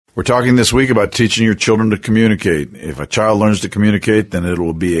We're talking this week about teaching your children to communicate. If a child learns to communicate, then it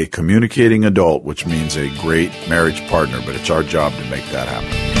will be a communicating adult, which means a great marriage partner. But it's our job to make that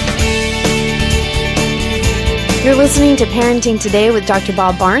happen. You're listening to Parenting Today with Dr.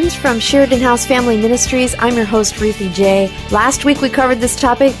 Bob Barnes from Sheridan House Family Ministries. I'm your host, Ruthie J. Last week we covered this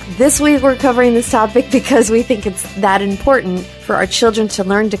topic. This week we're covering this topic because we think it's that important for our children to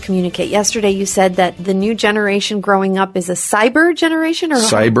learn to communicate. Yesterday you said that the new generation growing up is a cyber generation? Or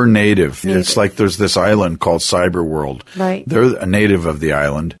cyber native. It's like there's this island called Cyber World. Right. They're a native of the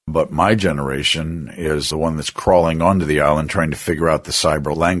island, but my generation is the one that's crawling onto the island trying to figure out the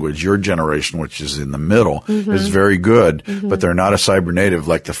cyber language. Your generation, which is in the middle, is very good, but they're not a cyber native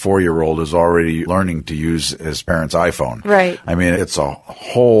like the 4-year-old is already learning to use his parents' iPhone. Right. I mean, it's a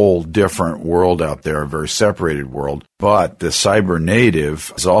whole different world out there, a very separated world. But the cyber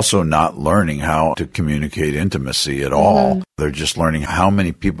native is also not learning how to communicate intimacy at all. They're just learning how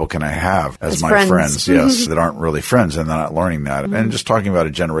many people can I have as my friends, yes, that aren't really friends, and they're not learning that. And just talking about a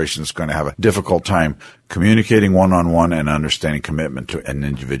generation that's going to have a difficult time communicating one-on-one and understanding commitment to an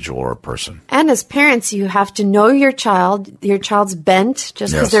individual or a person. And as parents, you have to know your child's bent.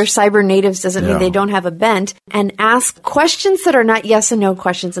 Just because they're cyber natives doesn't mean they don't have a bent. And ask questions that are not yes and no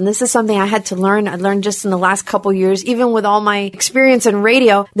questions. And this is something I had to learn. I learned just in the last couple years, even with all my experience in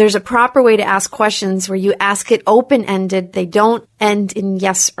radio, there's a proper way to ask questions where you ask it open-ended. They don't end in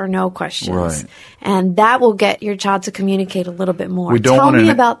yes or no questions. Right. And that will get your child to communicate a little bit more. Tell me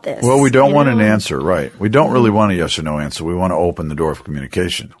about this. Well, we don't want an answer, right? We don't really want a yes or no answer. We want to open the door for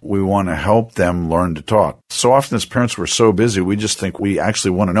communication. We want to help them learn to talk. So often as parents, we're so busy, we just think we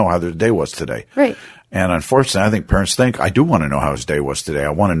actually want to know how their day was today. Right. And unfortunately, I think parents think, I do want to know how his day was today.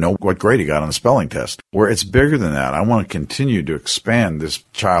 I want to know what grade he got on the spelling test. Where it's bigger than that. I want to continue to expand this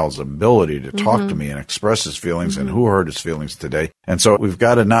child's ability to talk to me and express his feelings and who hurt his feelings today. And so we've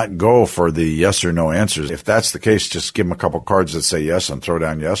got to not go for the yes or no answers. If that's the case, just give them a couple cards that say yes and throw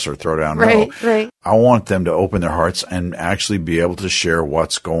down yes or throw down no. Right. I want them to open their hearts and actually be able to share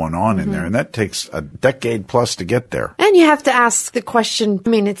what's going on in there. And that takes a decade plus to get there. And you have to ask the question. I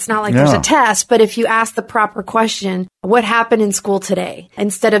mean, it's not like there's a test, but if you ask the proper question, what happened in school today?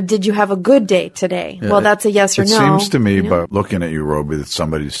 Instead of, did you have a good day today? Yeah, well, that's a yes or no. It seems to me, by looking at you, Roby, that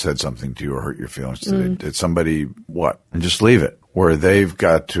somebody said something to you or hurt your feelings today. Did somebody what? And just leave it. Where they've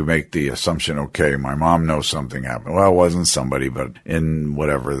got to make the assumption, okay, my mom knows something happened. Well, it wasn't somebody, but in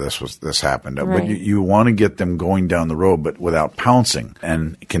whatever this happened. Right. But you want to get them going down the road, but without pouncing,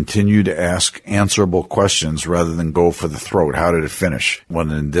 and continue to ask answerable questions rather than go for the throat. How did it finish? When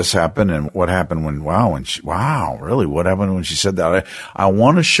did this happen? And what happened when, really? What happened when she said that? I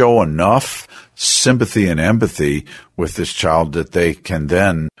want to show enough sympathy and empathy with this child that they can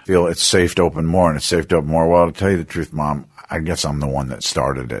then feel it's safe to open more, and it's safe to open more. Well, to tell you the truth, Mom, I guess I'm the one that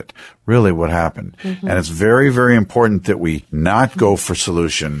started it. Really, what happened? And it's very, very important that we not go for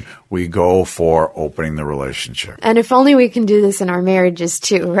solution. We go for opening the relationship. And if only we can do this in our marriages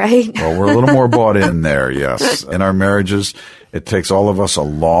too, right? Well, we're a little more bought in there, yes. In our marriages, it takes all of us a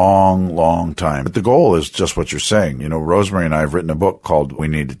long, long time. But the goal is just what you're saying. You know, Rosemary and I have written a book called We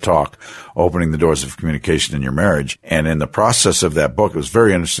Need to Talk, Opening the Doors of Communication in Your Marriage. And in the process of that book, it was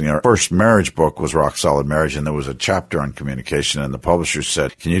very interesting. Our first marriage book was Rock Solid Marriage, and there was a chapter on communication, and the publisher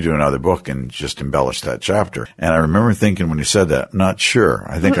said, can you do another book and just embellish that chapter? And I remember thinking when he said that, not sure.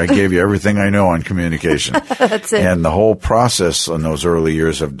 I think I gave you everything I know on communication. That's it. And the whole process in those early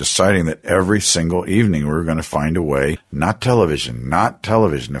years of deciding that every single evening we were going to find a way, not television.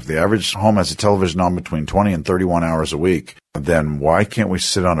 If the average home has a television on between 20 and 31 hours a week, then why can't we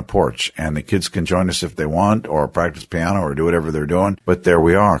sit on a porch and the kids can join us if they want, or practice piano or do whatever they're doing? But there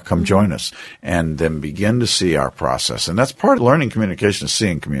we are. Come join us, and then begin to see our process. And that's part of learning communication, is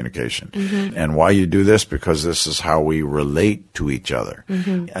seeing communication. And why you do this, because this is how we relate to each other.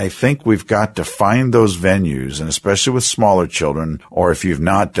 I think we've got to find those venues, and especially with smaller children, or if you've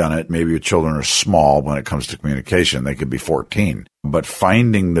not done it, maybe your children are small when it comes to communication. They could be 14. But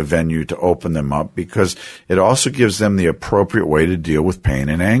finding the venue to open them up, because it also gives them the appropriate way to deal with pain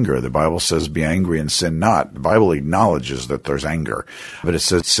and anger. The Bible says, be angry and sin not. The Bible acknowledges that there's anger, but it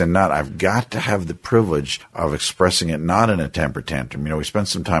says, sin not. I've got to have the privilege of expressing it not in a temper tantrum. You know, we spend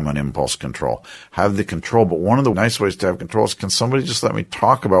some time on impulse control. Have the control, but one of the nice ways to have control is, can somebody just let me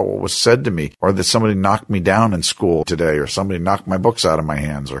talk about what was said to me, or that somebody knocked me down in school today, or somebody knocked my books out of my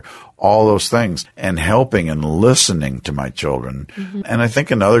hands, or all those things, and helping and listening to my children. And I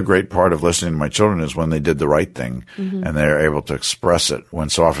think another great part of listening to my children is when they did the right thing and they're able to express it, when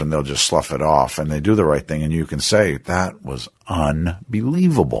so often they'll just slough it off and they do the right thing and you can say, that was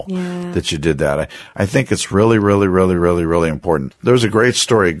unbelievable that you did that. I think it's really, really, really, really, really important. There was a great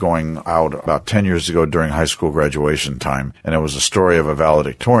story going out about 10 years ago during high school graduation time, and it was a story of a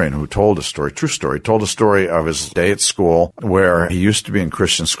valedictorian who told a story, true story, told a story of his day at school where he used to be in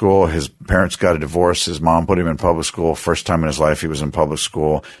Christian school. His parents got a divorce. His mom put him in public school. First time in his life he was in public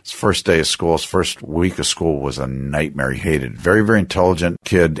school. His first day of school, his first week of school was a nightmare. He hated it. Very, very intelligent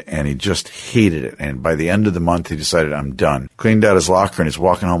kid, and he just hated it. And by the end of the month, he decided, I'm done. Cleaned out his locker, and he's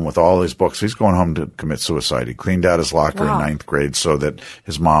walking home with all his books. He's going home to commit suicide. He cleaned out his locker in 9th grade so that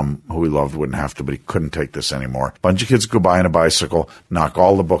his mom, who he loved, wouldn't have to, but he couldn't take this anymore. Bunch of kids go by on a bicycle, knock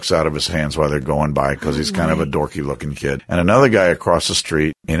all the books out of his hands while they're going by because he's kind of a dorky-looking kid. And another guy across the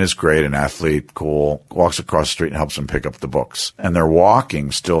street, in his grade, an athlete, cool, walks across the street and helps him pick up the books. And they're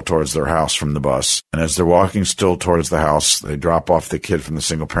walking still towards their house from the bus. And as they're walking still towards the house, they drop off the kid from the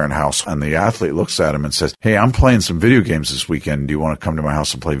single-parent house, and the athlete looks at him and says, hey, I'm playing some video games this weekend. Do you want to come to my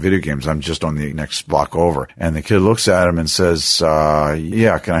house and play video games? I'm just on the next block over. And the kid looks at him and says,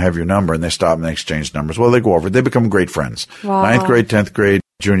 yeah, can I have your number? And they stop and they exchange numbers. Well, they go over. They become great friends. 9th grade, 10th grade.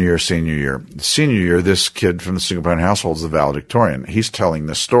 Junior year, senior year. Senior year, this kid from the single-parent household is the valedictorian. He's telling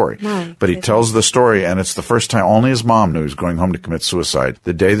this story. But he tells the story, and it's the first time only his mom knew he was going home to commit suicide,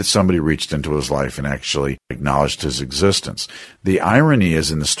 the day that somebody reached into his life and actually acknowledged his existence. The irony is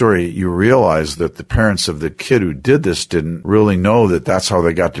in the story, you realize that the parents of the kid who did this didn't really know that that's how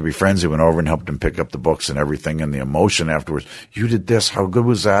they got to be friends. He went over and helped him pick up the books and everything, and the emotion afterwards. You did this. How good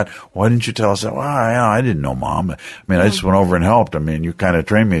was that? Why didn't you tell us that? Well, I didn't know, Mom. I mean, I just went over and helped. I mean, you kind of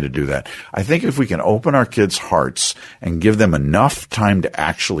trained me to do that. I think if we can open our kids' hearts and give them enough time to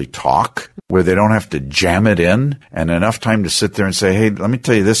actually talk, where they don't have to jam it in, and enough time to sit there and say, hey, let me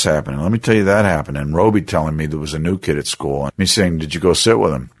tell you this happened, and let me tell you that happened. And Roby telling me there was a new kid at school, and me saying, did you go sit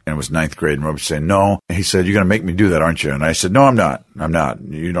with him? And it was 9th grade, and Roby saying, no. And he said, you're going to make me do that, aren't you? And I said, no, I'm not.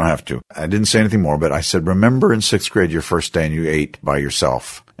 You don't have to. I didn't say anything more, but I said, remember in 6th grade, your first day, and you ate by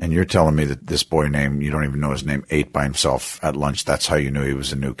yourself. And you're telling me that this boy named, you don't even know his name, ate by himself at lunch. That's how you knew he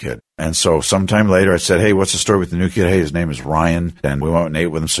was a new kid. And so sometime later I said, hey, what's the story with the new kid? Hey, his name is Ryan. And we went and ate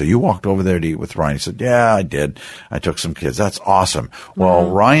with him. So you walked over there to eat with Ryan. He said, yeah, I did. I took some kids. That's awesome. Well,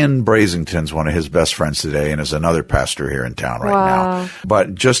 Ryan Brazington's one of his best friends today and is another pastor here in town right now.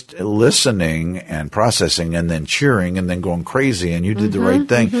 But just listening and processing and then cheering and then going crazy, and you did the right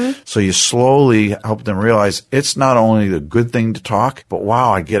thing. So you slowly help them realize it's not only the good thing to talk, but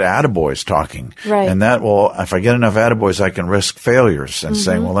wow, I get attaboys talking. And that will, if I get enough attaboys, I can risk failures and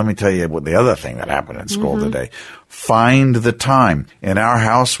saying, well, let me tell you what the other thing that happened in school today. Find the time. In our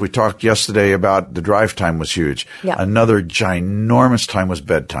house, we talked yesterday about the drive time was huge. Another ginormous time was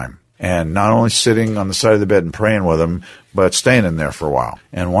bedtime. And not only sitting on the side of the bed and praying with them, but staying in there for a while.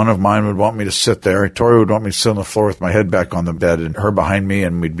 And one of mine would want me to sit there. Tori would want me to sit on the floor with my head back on the bed and her behind me,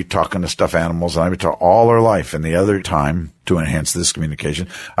 and we'd be talking to stuffed animals, and I'd be talking all our life. And the other time, to enhance this communication,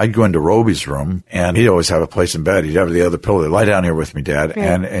 I'd go into Roby's room, and he'd always have a place in bed. He'd have the other pillow. Lie down here with me, Dad.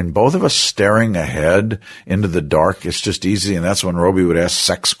 And both of us staring ahead into the dark, it's just easy. And that's when Roby would ask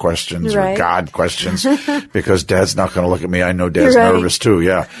sex questions or God questions because Dad's not going to look at me. I know Dad's nervous too.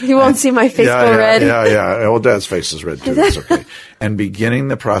 He won't see my face go red. Well, Dad's face is red too. That's okay. And beginning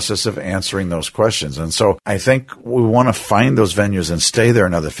the process of answering those questions. And so I think we want to find those venues and stay there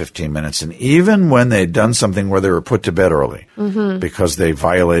another 15 minutes. And even when they'd done something where they were put to bed early because they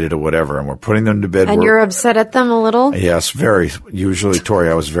violated or whatever, and we're putting them to bed. And you're upset at them a little? Yes, very. Usually Tori,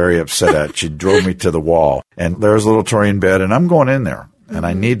 I was very upset at. She drove me to the wall. And there's little Tori in bed, and I'm going in there. And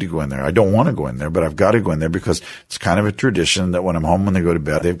I need to go in there. I don't want to go in there, but I've got to go in there because it's kind of a tradition that when I'm home, when they go to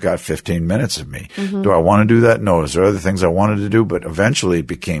bed, they've got 15 minutes of me. Do I want to do that? No. Is there other things I wanted to do? But eventually it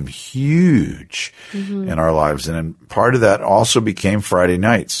became huge in our lives. And then part of that also became Friday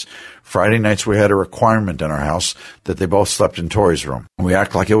nights. Friday nights, we had a requirement in our house that they both slept in Tori's room. We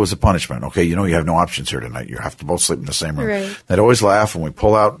act like it was a punishment. Okay, you have no options here tonight. You have to both sleep in the same room. They'd always laugh when we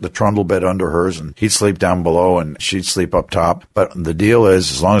pull out the trundle bed under hers, and he'd sleep down below and she'd sleep up top. But the deal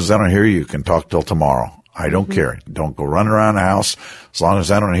is, as long as I don't hear you, you can talk till tomorrow. I don't care. Don't go running around the house. As long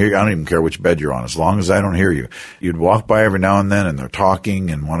as I don't hear you, I don't even care which bed you're on. As long as I don't hear you. You'd walk by every now and then and they're talking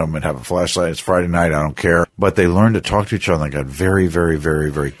and one of them would have a flashlight. It's Friday night. I don't care. But they learned to talk to each other and got very, very,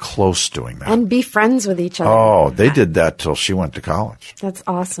 very, very close doing that. And be friends with each other. Oh, they did that till she went to college. That's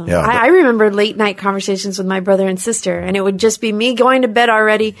awesome. Yeah, I remember late night conversations with my brother and sister, and it would just be me going to bed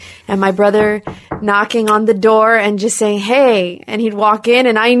already and my brother knocking on the door and just saying, hey, and he'd walk in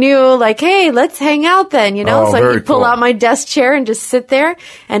and I knew like, hey, let's hang out then, you know? Oh, so I'd pull cool. out my desk chair and just sit there,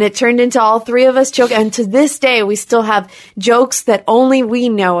 and it turned into all three of us joking. And to this day, we still have jokes that only we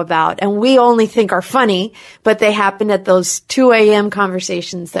know about and we only think are funny, but they happened at those 2 a.m.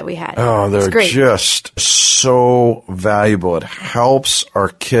 conversations that we had. Oh, they're just so valuable. It helps our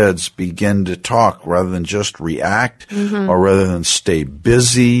kids begin to talk rather than just react or rather than stay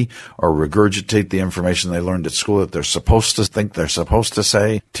busy or regurgitate the information they learned at school that they're supposed to think they're supposed to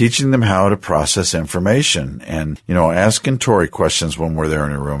say. Teaching them how to process information and, you know, asking Tori questions when we're there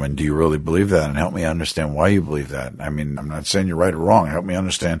in a room. And do you really believe that? And help me understand why you believe that. I mean, I'm not saying you're right or wrong. Help me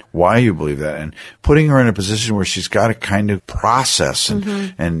understand why you believe that. And putting her in a position where she's got to kind of process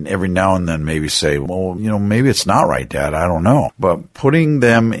and every now and then maybe say, well, you know, maybe it's not right, Dad. I don't know. But putting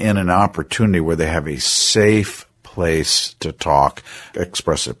them in an opportunity where they have a safe place to talk,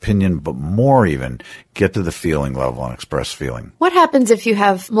 express opinion, but more even, get to the feeling level and express feeling. What happens if you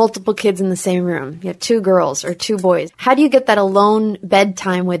have multiple kids in the same room? You have 2 girls or 2 boys. How do you get that alone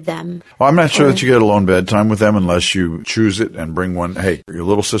bedtime with them? Well, I'm not sure that you get alone bedtime with them unless you choose it and bring one. Hey, your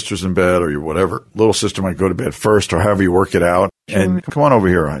little sister's in bed or your whatever. Little sister might go to bed first or however you work it out. And come on over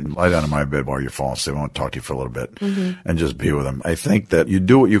here and lie down in my bed while you're falling asleep. I want to talk to you for a little bit and just be with them. I think that you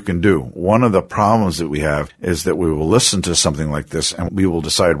do what you can do. One of the problems that we have is that we will listen to something like this and we will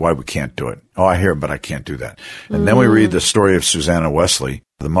decide why we can't do it. Oh, I hear it, but I can't do that. And then we read the story of Susanna Wesley,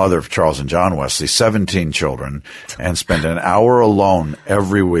 the mother of Charles and John Wesley, 17 children, and spent an hour alone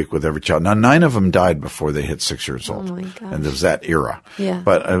every week with every child. Now, 9 of them died before they hit 6 years old. Oh, my gosh. And there was that era. Yeah.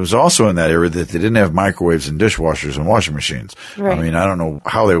 But it was also in that era that they didn't have microwaves and dishwashers and washing machines. Right. I mean, I don't know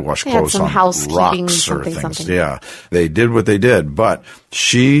how they wash clothes on rocks or things. Yeah. They did what they did. But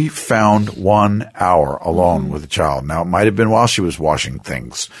she found 1 hour alone with a child. Now, it might have been while she was washing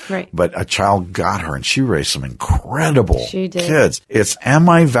things. Right. But a child got her, and she raised some incredible kids. It's, am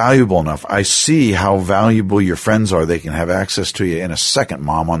I valuable enough? I see how valuable your friends are. They can have access to you in a second,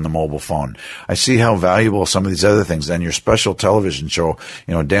 Mom, on the mobile phone. I see how valuable some of these other things and your special television show,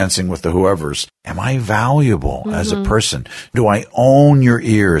 you know, Dancing with the Whoever's. Am I valuable as a person? Do I own your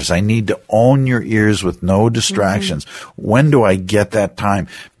ears? I need to own your ears with no distractions. When do I get that time?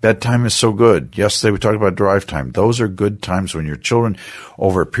 Bedtime is so good. Yesterday we talked about drive time. Those are good times when your children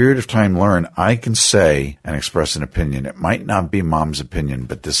over a period of time learn, I can say and express an opinion. It might not be Mom's opinion,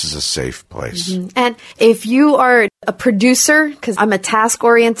 but this is a safe place. And if you are a producer, because I'm a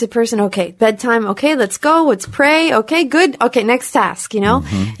task-oriented person, okay, bedtime, okay, let's go, let's pray, okay, good, okay, next task, you know?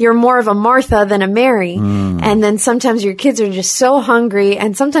 You're more of a Martha than a Mary. And then sometimes your kids are just so hungry,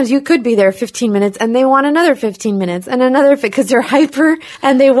 and sometimes you could be there 15 minutes, and they want another 15 minutes, and another, because they're hyper,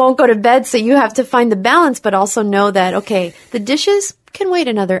 and they won't go to bed, so you have to find the balance, but also know that, okay, the dishes can wait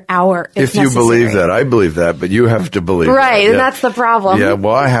another hour if you believe that. I believe that, but you have to believe that. Right, and that's the problem. Yeah,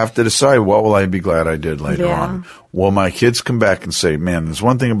 well, I have to decide what will I be glad I did later on. Will my kids come back and say, man, there's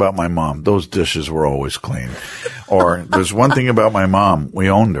one thing about my mom, those dishes were always clean. Or there's one thing about my mom, we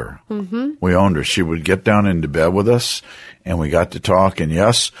owned her. We owned her. She would get down into bed with us, and we got to talk, and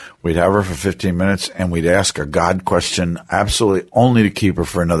yes, we'd have her for 15 minutes, and we'd ask a God question absolutely only to keep her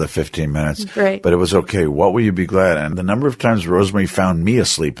for another 15 minutes. Right. But it was okay. What will you be glad? And the number of times Rosemary found me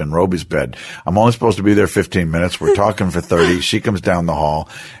asleep in Roby's bed. I'm only supposed to be there 15 minutes. We're talking for 30. She comes down the hall,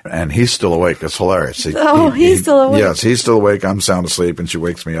 and he's still awake. It's hilarious. He's still awake. Yes, he's still awake. I'm sound asleep, and she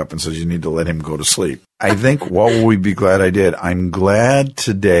wakes me up and says, you need to let him go to sleep. I think what will we be glad I did? I'm glad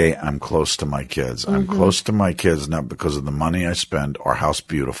today I'm close to my kids. I'm close to my kids not because of the money I spend or how's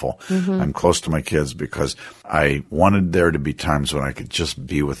beautiful. I'm close to my kids because I wanted there to be times when I could just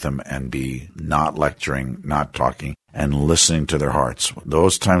be with them and be not lecturing, not talking, and listening to their hearts.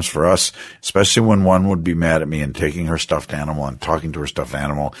 Those times for us, especially when one would be mad at me and taking her stuffed animal and talking to her stuffed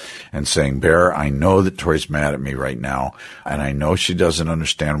animal and saying, Bear, I know that Tori's mad at me right now, and I know she doesn't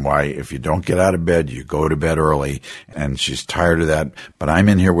understand why if you don't get out of bed, you go to bed early, and she's tired of that, but I'm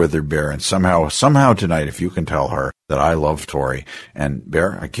in here with her, Bear, and somehow tonight, if you can tell her that I love Tori, and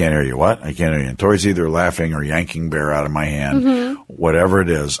Bear, I can't hear you. What? I can't hear you. And Tori's either laughing or yanking Bear out of my hand. Whatever it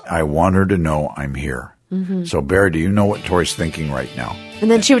is, I want her to know I'm here. Mm-hmm. So, Bear, do you know what Tori's thinking right now? And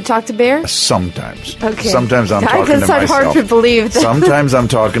then she would talk to Bear? Sometimes. Okay. Sometimes I'm talking to myself. It's hard to believe that. Sometimes I'm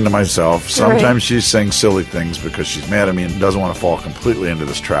talking to myself. Sometimes Right. she's saying silly things because she's mad at me and doesn't want to fall completely into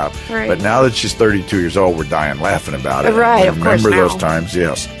this trap. Right. But now that she's 32 years old, we're dying laughing about it. Right, of course. Remember those times,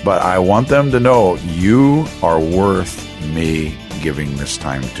 yes. But I want them to know you are worth me giving this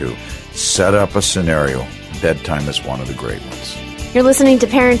time to. Set up a scenario. Bedtime is one of the great ones. You're listening to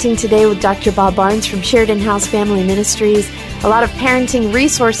Parenting Today with Dr. Bob Barnes from Sheridan House Family Ministries. A lot of parenting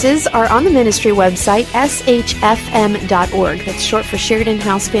resources are on the ministry website, shfm.org. That's short for Sheridan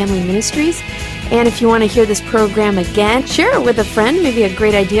House Family Ministries. And if you want to hear this program again, share it with a friend, maybe a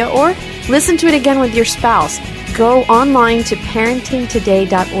great idea, or listen to it again with your spouse. Go online to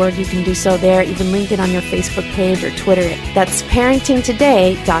parentingtoday.org. You can do so there. Even link it on your Facebook page or Twitter. That's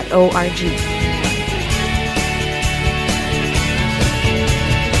parentingtoday.org.